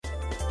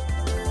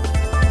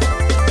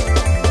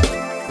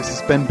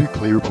Ben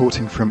Buckley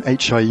reporting from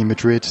HIE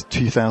Madrid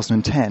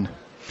 2010.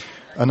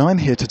 And I'm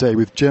here today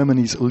with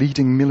Germany's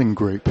leading milling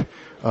group,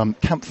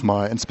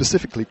 Kampfmeyer, and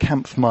specifically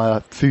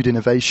Kampfmeyer Food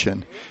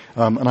Innovation.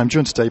 And I'm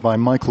joined today by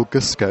Michael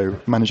Gusko,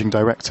 Managing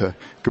Director.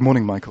 Good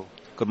morning, Michael.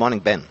 Good morning,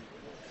 Ben.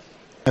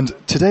 And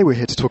today we're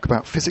here to talk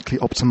about physically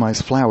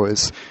optimized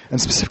flours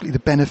and specifically the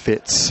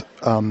benefits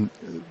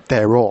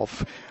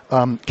thereof.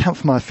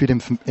 Kampfmeyer Food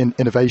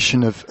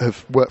Innovation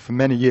have worked for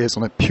many years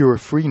on a pure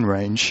freen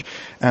range,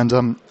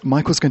 and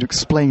Michael's going to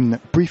explain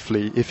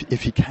briefly,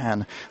 if he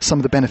can, some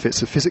of the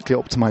benefits of physically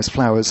optimized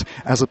flours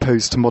as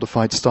opposed to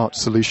modified starch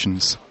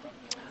solutions.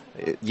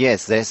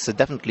 Yes, there's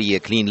definitely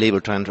a clean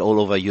label trend all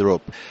over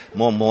Europe.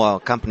 More and more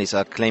companies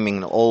are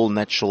claiming all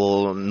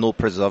natural, no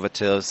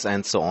preservatives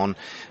and so on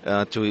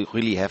to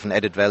really have an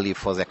added value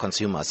for their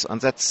consumers. And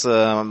that's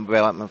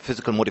where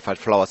physical modified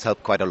flours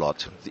help quite a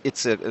lot.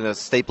 It's a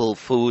staple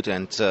food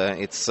and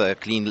it's a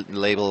clean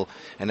label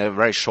and a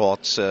very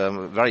short,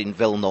 very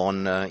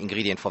well-known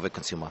ingredient for the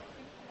consumer.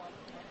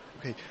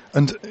 Okay.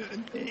 And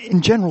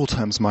in general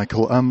terms,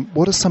 Michael,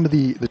 what are some of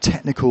the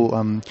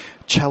technical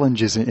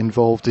challenges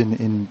involved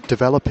in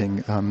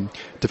developing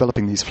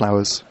these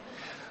flours?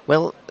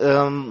 Well,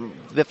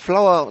 the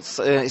flour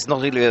is not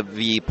really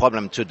the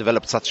problem to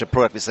develop such a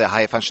product with a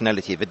high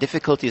functionality. The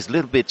difficulty is a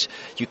little bit,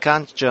 you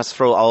can't just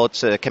throw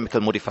out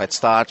chemical modified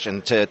starch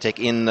and take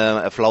in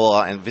a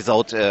flour and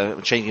without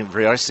changing the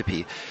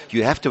recipe.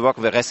 You have to work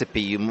with the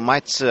recipe. You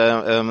might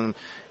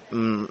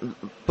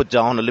put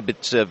down a little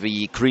bit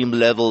the cream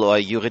level, or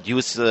you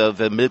reduce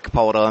the milk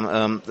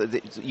powder.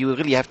 You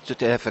really have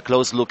to have a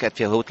close look at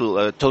your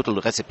total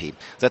recipe.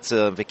 That's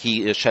the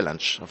key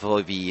challenge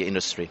for the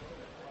industry.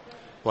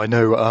 Well, I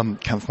know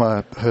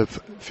Kampfmeyer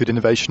Food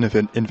Innovation have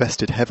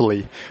invested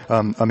heavily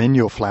in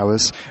your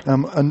flours.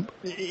 And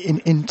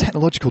in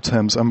technological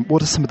terms,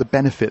 what are some of the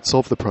benefits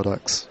of the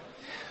products?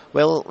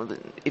 Well,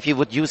 if you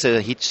would use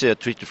a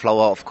heat-treated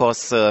flour, of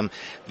course,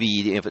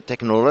 the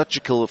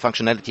technological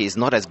functionality is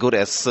not as good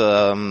as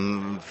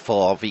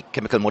for the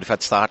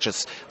chemical-modified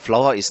starches.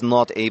 Flour is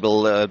not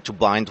able to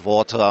bind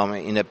water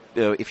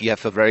if you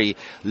have a very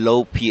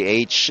low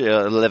pH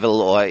level,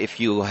 or if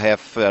you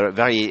have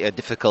very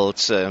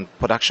difficult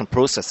production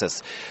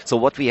processes. So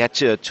what we had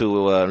to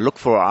look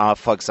for are,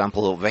 for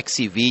example,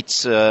 waxy wheat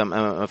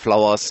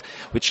flours,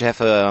 which have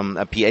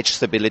a pH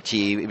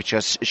stability, which are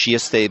shear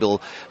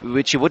stable,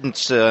 which you wouldn't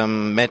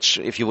match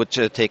if you would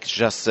take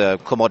just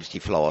commodity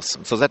flours.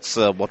 So that's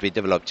what we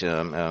developed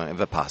in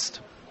the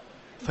past.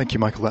 Thank you,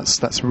 Michael.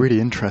 That's really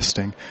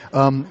interesting.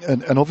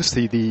 And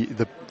obviously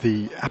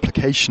the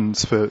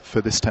applications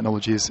for this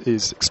technology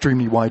is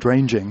extremely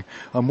wide-ranging.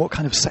 What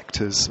kind of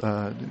sectors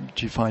do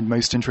you find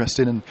most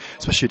interested in,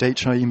 especially at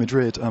HIE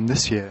Madrid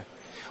this year?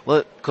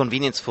 Well,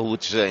 convenience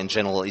food in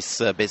general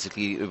is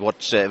basically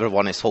what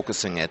everyone is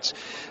focusing at.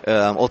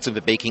 Also in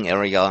the baking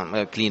area,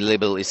 a clean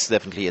label is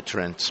definitely a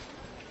trend.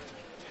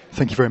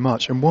 Thank you very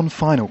much. And one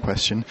final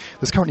question.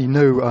 There's currently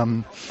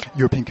no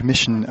European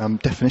Commission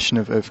definition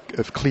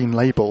of clean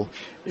label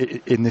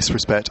in this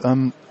respect.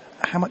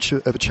 How much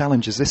of a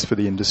challenge is this for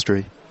the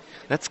industry?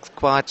 That's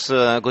quite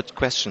a good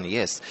question,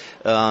 yes.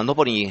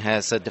 Nobody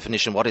has a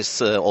definition what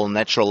is all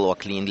natural or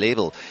clean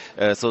label.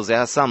 So there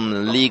are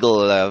some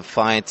legal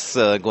fights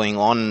going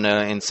on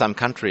in some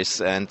countries.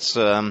 And,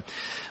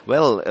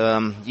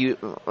 you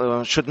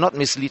should not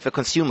mislead the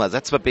consumer.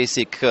 That's the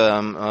basic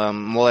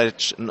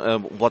knowledge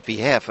what we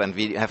have. And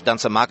we have done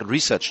some market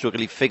research to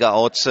really figure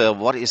out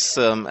what is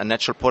a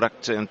natural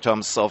product in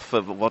terms of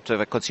what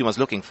the consumer is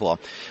looking for.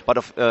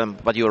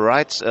 But you're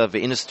right, the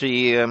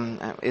industry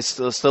is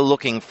still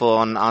looking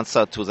for an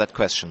answer to that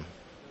question.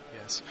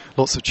 Yes,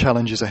 lots of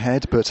challenges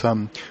ahead, but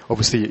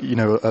obviously,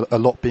 a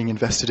lot being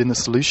invested in the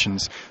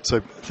solutions.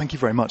 So thank you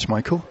very much,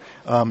 Michael.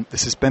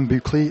 This is Ben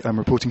Buckley. I'm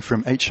reporting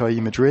from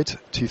HIE Madrid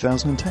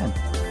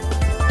 2010.